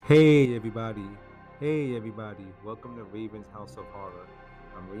Hey everybody, welcome to Raven's House of Horror.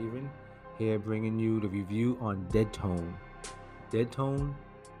 I'm Raven, here bringing you the review on Dead Tone. Dead Tone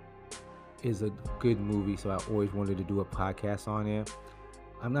is a good movie, so I always wanted to do a podcast on it.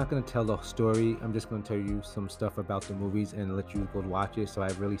 I'm not going to tell the story, I'm just going to tell you some stuff about the movies and let you go watch it. So I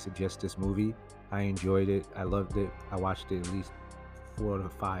really suggest this movie. I enjoyed it, I loved it, I watched it at least 4 to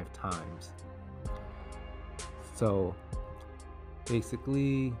 5 times. So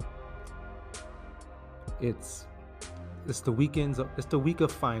basically, it's it's the week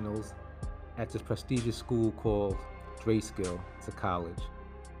of finals at this prestigious school called Drayskill. It's a college.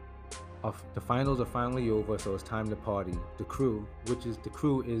 The finals are finally over, so it's time to party. The crew, the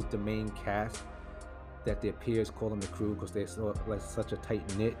crew is the main cast that their peers call them the crew because they're such a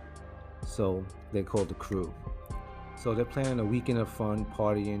tight knit. So they call the crew. So they're planning a weekend of fun,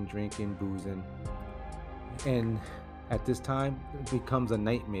 partying, drinking, boozing, and at this time it becomes a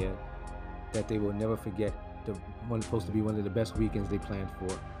nightmare that they will never forget. The one supposed to be one of the best weekends they planned for.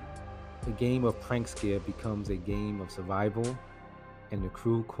 The game of prank scare becomes a game of survival, and the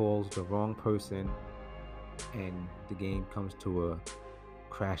crew calls the wrong person, and the game comes to a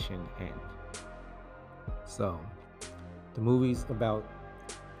crashing end. So, the movie's about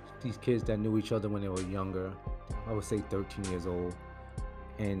these kids that knew each other when they were younger. I would say 13 years old,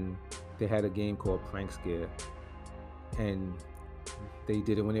 and they had a game called Prank Scare, and they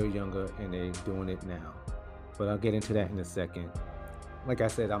did it when they were younger, and they're doing it now. But I'll get into that in a second. Like I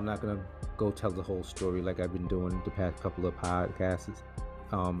said, I'm not gonna go tell the whole story like I've been doing the past couple of podcasts.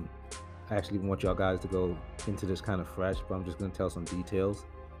 I actually want y'all guys to go into this kind of fresh, but I'm just gonna tell some details.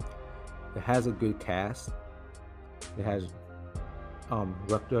 It has a good cast. It has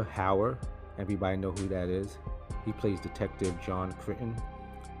Rutger Hauer. Everybody know who that is. He plays Detective John Crichton.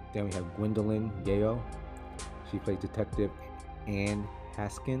 Then we have Gwendolyn Yale. She plays Detective Anne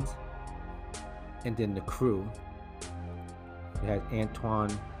Haskins. And then the crew. We had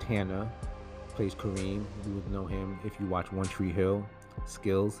Antoine Tanner, plays Kareem. You would know him if you watch One Tree Hill.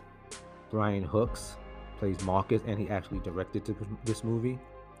 Skills. Brian Hooks plays Marcus, and he actually directed this movie.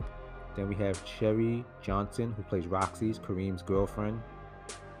 Then we have Cherry Johnson, who plays Roxy, Kareem's girlfriend.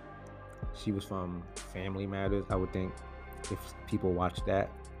 She was from Family Matters. I would think if people watch that,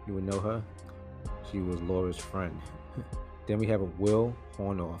 you would know her. She was Laura's friend. Then we have Will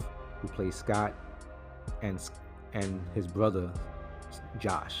Hornoff, who plays Scott, and his brother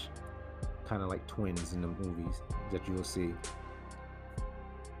Josh, kind of like twins in the movies that you will see.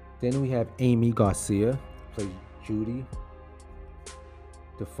 Then we have Amy Garcia, plays Judy,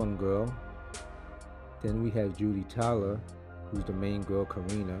 the fun girl. Then we have Judy Tyler, who's the main girl,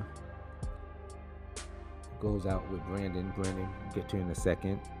 Karina. Goes out with Brandon. Brandon, we'll get to in a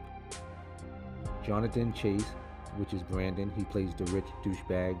second. Jonathan Chase, which is Brandon. He plays the rich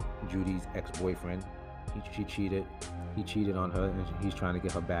douchebag, Judy's ex-boyfriend. She cheated. He cheated on her, and he's trying to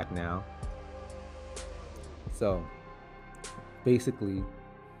get her back now. So, basically,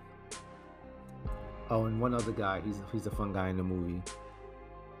 oh, and one other guy. He's a fun guy in the movie.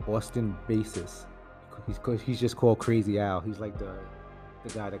 Austin Basis. He's just called Crazy Al. He's like the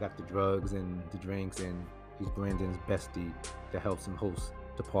guy that got the drugs and the drinks, and he's Brandon's bestie that helps him host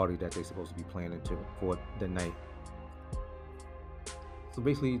the party that they're supposed to be planning for the night. So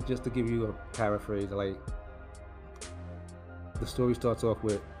basically, just to give you a paraphrase, like the story starts off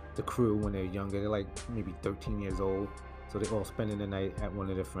with the crew when they're younger. They're like maybe 13 years old, so they're all spending the night at one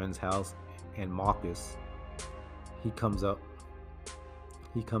of their friends' house. And Marcus, he comes up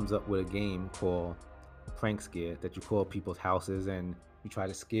with a game called Prank Scare that you call people's houses and you try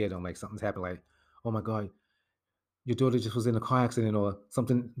to scare them, like something's happened, like, oh my god, your daughter just was in a car accident or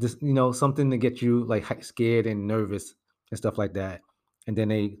something, something to get you like scared and nervous and stuff like that. And then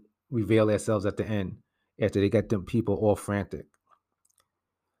they reveal themselves at the end after they get them people all frantic.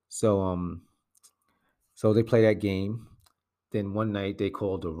 So so they play that game. Then one night they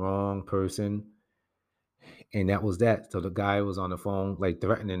called the wrong person, and that was that. So the guy was on the phone like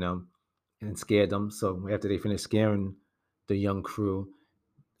threatening them and scared them. So after they finished scaring the young crew,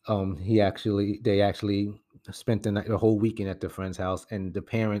 they actually spent the whole weekend at the friend's house, and the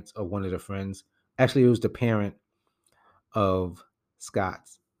parents of one of the friends, actually it was the parent of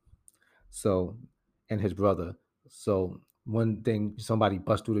Scott's, so, and his brother. So one thing, somebody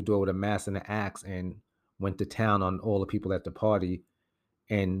bust through the door with a mask and an axe and went to town on all the people at the party,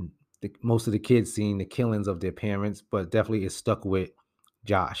 and most of the kids seen the killings of their parents, but definitely is stuck with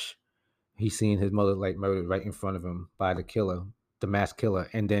Josh. He's seen his mother like murdered right in front of him by the killer, the mass killer.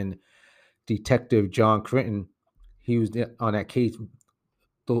 And then Detective John Crichton, he was on that case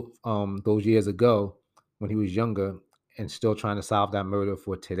those years ago when he was younger, and still trying to solve that murder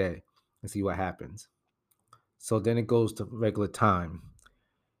for today and see what happens. So then it goes to regular time.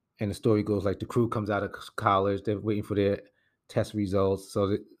 And the story goes like the crew comes out of college, they're waiting for their test results.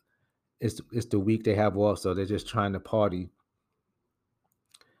 So it's the week they have off, so they're just trying to party.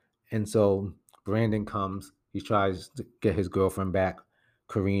 And so Brandon comes, he tries to get his girlfriend back,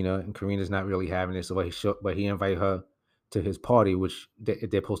 Karina, and Karina's not really having it. So but he invite her to his party, which they're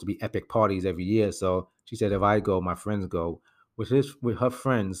supposed to be epic parties every year. So she said, if I go, my friends go. With her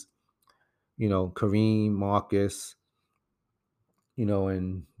friends, Kareem, Marcus,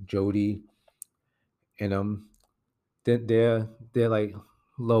 and Jody, and they're like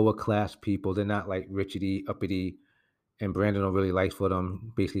lower class people. They're not like richity, uppity, and Brandon don't really like for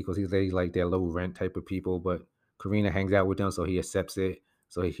them basically because he's like they're low rent type of people. But Karina hangs out with them, so he accepts it.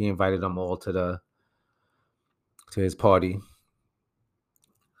 So he invited them all to his party.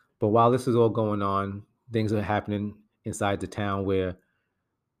 But while this is all going on, things are happening inside the town where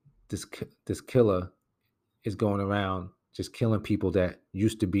this killer is going around just killing people that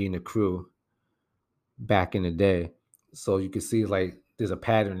used to be in the crew back in the day. So you can see like there's a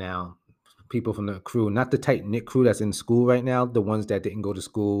pattern now. People from the crew, not the tight knit crew that's in school right now, the ones that didn't go to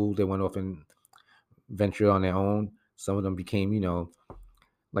school, they went off and ventured on their own. Some of them became,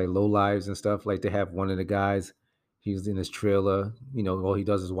 like low lives and stuff. Like they have one of the guys, he's in his trailer, all he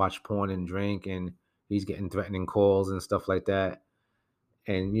does is watch porn and drink, and he's getting threatening calls and stuff like that.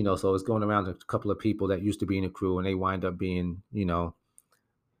 And so it's going around a couple of people that used to be in the crew, and they wind up being,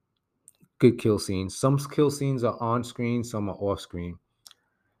 good kill scenes. Some kill scenes are on screen, some are off screen.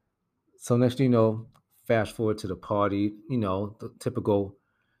 So next thing you know, fast forward to the party, the typical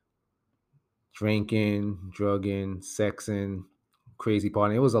drinking, drugging, sexing, crazy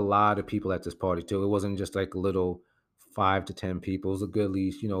party. It was a lot of people at this party too. It wasn't just like a little 5 to 10 people. It was a good at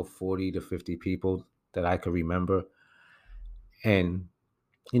least, 40 to 50 people that I could remember. And,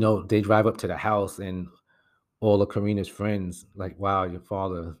 they drive up to the house and all of Karina's friends, like, wow, your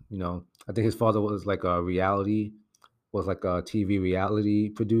father, I think his father was like a TV reality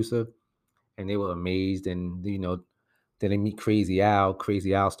producer, and they were amazed. And then they meet Crazy Al.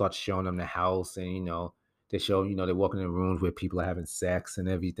 Crazy Al starts showing them the house, and they show, they're walking in rooms where people are having sex and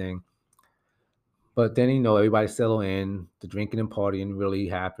everything. But then everybody settle in, the drinking and partying really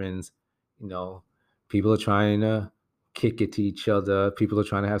happens. you know People are trying to kick it to each other, people are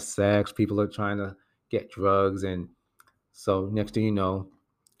trying to have sex, people are trying to get drugs. And so next thing you know,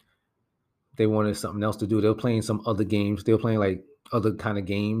 they wanted something else to do. They were playing some other games. They were playing like other kind of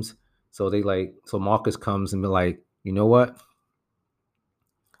games. So Marcus comes and be like, you know what?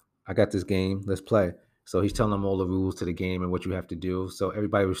 I got this game. Let's play. So he's telling them all the rules to the game and what you have to do. So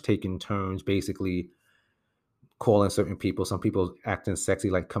everybody was taking turns, basically calling certain people. Some people acting sexy,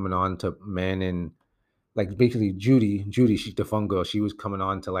 like coming on to men, and like basically Judy, she's the fun girl. She was coming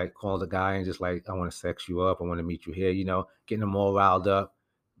on to like call the guy and just like, I want to sex you up. I want to meet you here. Getting them all riled up.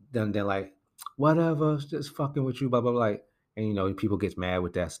 Then they're like, whatever, just fucking with you, blah blah blah. Like, and people get mad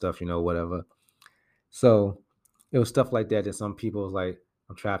with that stuff, whatever. So it was stuff like that. And some people was like,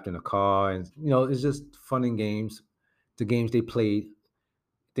 I'm trapped in a car, and it's just fun and games. The games they played,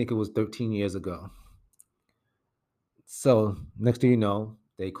 I think it was 13 years ago. So next thing you know,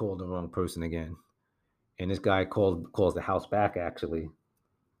 they called the wrong person again, and this guy calls the house back actually,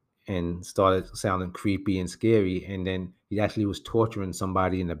 and started sounding creepy and scary. And then he actually was torturing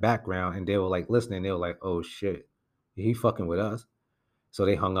somebody in the background, and they were like listening. They were like, "Oh shit, he fucking with us." So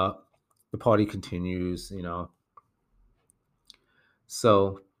they hung up. The party continues.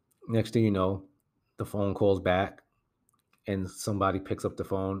 So next thing you know, the phone calls back, and somebody picks up the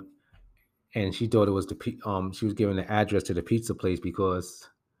phone, and she thought it was she was giving the address to the pizza place because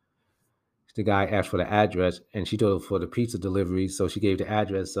the guy asked for the address, and she thought it was for the pizza delivery, so she gave the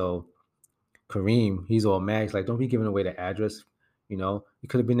address. So Kareem, he's all mad. He's like, "Don't be giving away the address. It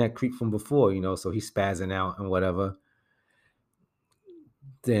could have been that creep from before. So he's spazzing out and whatever.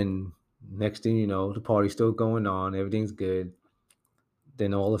 Then next thing you know, the party's still going on. Everything's good.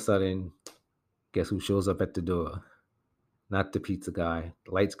 Then all of a sudden, guess who shows up at the door? Not the pizza guy.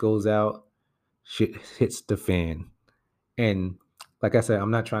 The lights goes out. Shit hits the fan. And like I said, I'm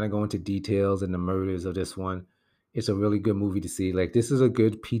not trying to go into details and the murders of this one. It's a really good movie to see. Like, this is a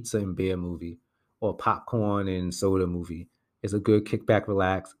good pizza and beer movie, or popcorn and soda movie. It's a good kickback,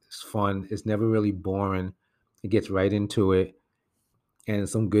 relax. It's fun. It's never really boring. It gets right into it, and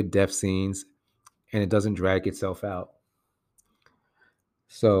some good death scenes, and it doesn't drag itself out.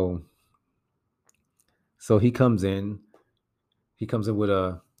 So, so he comes in. He comes in with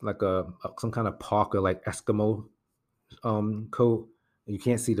some kind of parka, like Eskimo coat. You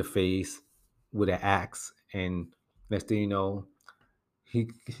can't see the face, with an axe, and Next thing you know,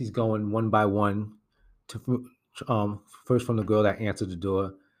 he's going one by one to first from the girl that answered the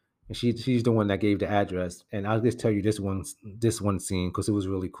door, and she's the one that gave the address. And I'll just tell you this one scene because it was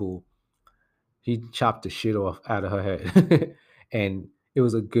really cool. He chopped the shit off out of her head, and it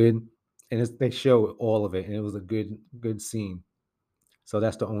was a good. And they show all of it, and it was a good scene. So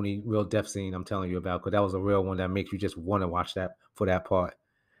that's the only real death scene I'm telling you about, because that was a real one that makes you just want to watch that for that part.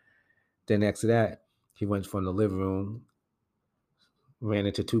 Then next to that, he went from the living room, ran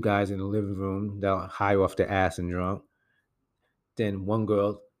into two guys in the living room that were high off their ass and drunk. Then one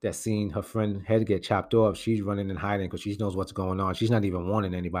girl that seen her friend head get chopped off, she's running and hiding because she knows what's going on. She's not even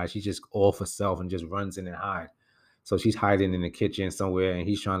warning anybody. She's just all for self and just runs in and hide. So she's hiding in the kitchen somewhere, and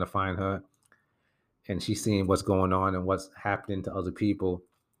he's trying to find her. And she's seeing what's going on and what's happening to other people.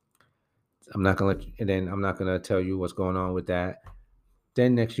 I'm not gonna tell you what's going on with that.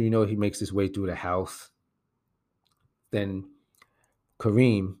 Then next thing you know, he makes his way through the house. Then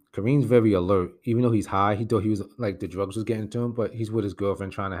Kareem's very alert. Even though he's high, he thought he was like the drugs was getting to him, but he's with his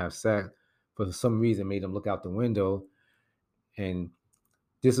girlfriend trying to have sex. For some reason, made him look out the window. And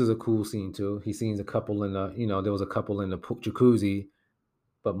this is a cool scene too. He sees a couple in there was a couple in the jacuzzi,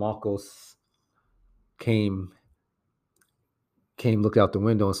 but Marcos came looked out the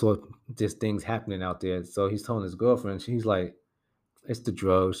window and saw this things happening out there. So he's telling his girlfriend, she's like, "It's the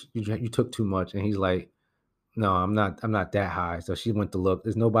drugs. You took too much." And he's like, "No, I'm not that high." So she went to look.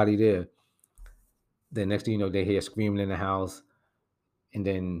 There's nobody there. Then next thing you know, they hear screaming in the house, and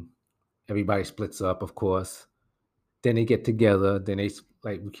then everybody splits up, of course. Then they get together. Then they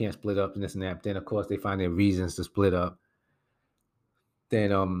like, we can't split up and this and that. Then of course they find their reasons to split up.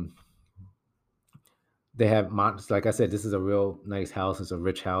 Then they have like I said, this is a real nice house. It's a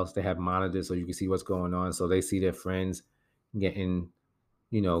rich house. They have monitors so you can see what's going on. So they see their friends getting,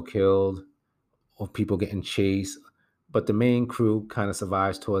 killed, or people getting chased. But the main crew kind of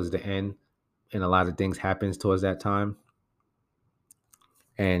survives towards the end, and a lot of things happens towards that time.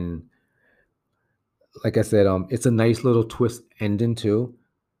 And like I said, it's a nice little twist ending too.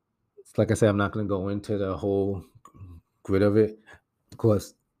 It's like I said, I'm not going to go into the whole grid of it. Of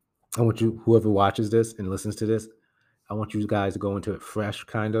course, I want you, whoever watches this and listens to this, I want you guys to go into it fresh,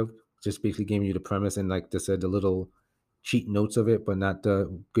 kind of, just basically giving you the premise and, like I said, the little cheat notes of it, but not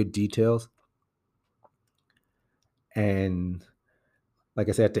the good details. And like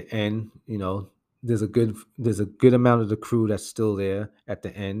I said, at the end, there's a good amount of the crew that's still there at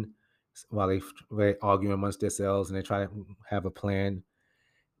the end while they argue amongst themselves and they try to have a plan.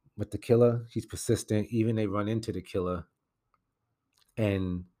 But the killer, he's persistent. Even they run into the killer,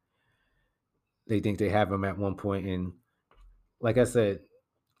 and they think they have him at one point. And like I said,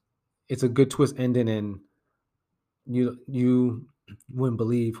 it's a good twist ending, and you wouldn't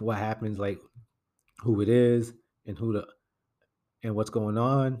believe what happens, like who it is and what's going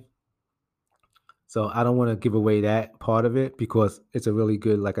on. So I don't want to give away that part of it because it's a really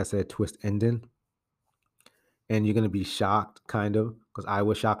good, like I said, twist ending. And you're gonna be shocked, kind of, because I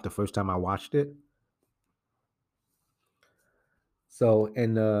was shocked the first time I watched it. So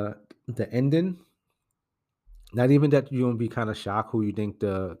in the ending, not even that you're gonna be kind of shocked who you think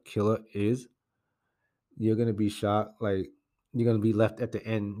the killer is. You're gonna be shocked, like you're gonna be left at the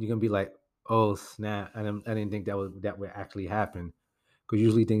end. You're gonna be like, "Oh snap!" I didn't think that would actually happen, because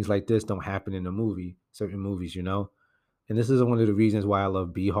usually things like this don't happen in a movie, certain movies, And this is one of the reasons why I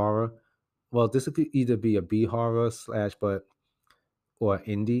love B horror. Well, this could either be a B horror slash, or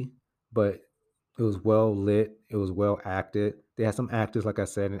indie, but it was well lit. It was well acted. They had some actors, like I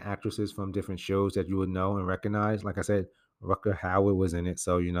said, and actresses from different shows that you would know and recognize. Like I said, Rutger Hauer was in it,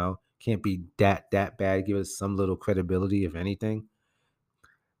 so can't be that bad. Give it some little credibility, if anything.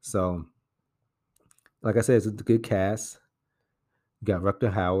 So, like I said, it's a good cast. You got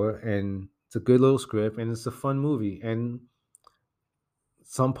Rutger Hauer, and it's a good little script, and it's a fun movie. And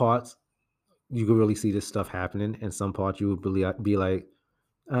some parts you could really see this stuff happening, and some parts you would be like,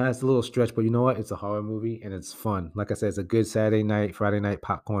 it's a little stretch, but you know what? It's a horror movie and it's fun. Like I said, it's a good Saturday night, Friday night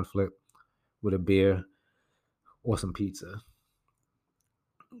popcorn flick with a beer or some pizza.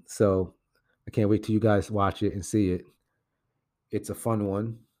 So I can't wait till you guys watch it and see it. It's a fun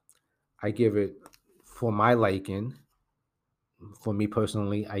one. I give it, for my liking, for me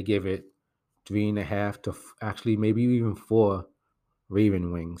personally, I give it 3.5 to actually maybe even 4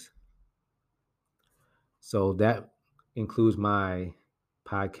 Raven wings. So that includes my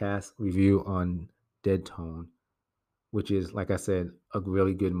podcast review on Dead Tone, which is, like I said, a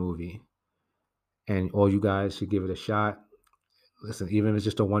really good movie. And all you guys should give it a shot. Listen, even if it's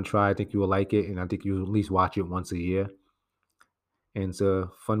just a one try, I think you will like it, and I think you'll at least watch it once a year. And it's a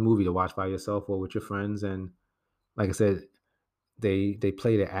fun movie to watch by yourself or with your friends, and like I said, they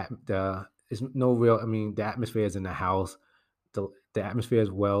play the it's no real. I mean, the atmosphere is in the house. The atmosphere is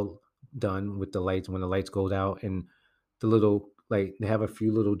well done with the lights when the lights goes out, and the little like they have a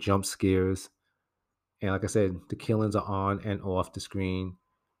few little jump scares, and like I said, the killings are on and off the screen,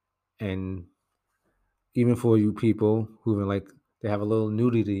 and even for you people who are like they have a little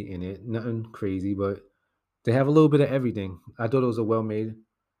nudity in it, nothing crazy, but they have a little bit of everything. I thought it was a well made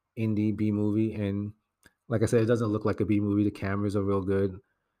indie B movie, and like I said, it doesn't look like a B movie. The cameras are real good,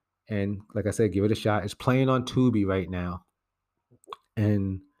 and like I said, give it a shot. It's playing on Tubi right now,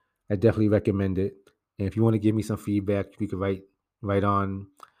 and I definitely recommend it. And if you want to give me some feedback, you could write on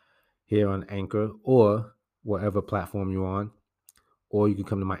here on Anchor or whatever platform you're on, or you can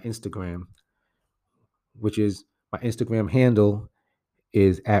come to my Instagram, which is my Instagram handle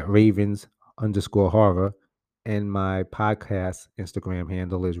is at Ravens underscore horror, and my podcast Instagram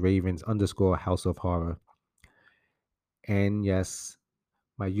handle is Ravens underscore House of Horror. And yes,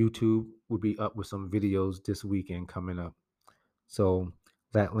 my YouTube will be up with some videos this weekend coming up. So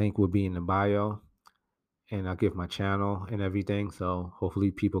that link will be in the bio, and I'll give my channel and everything. So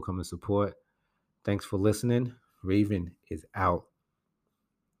hopefully people come and support. Thanks for listening. Raven is out.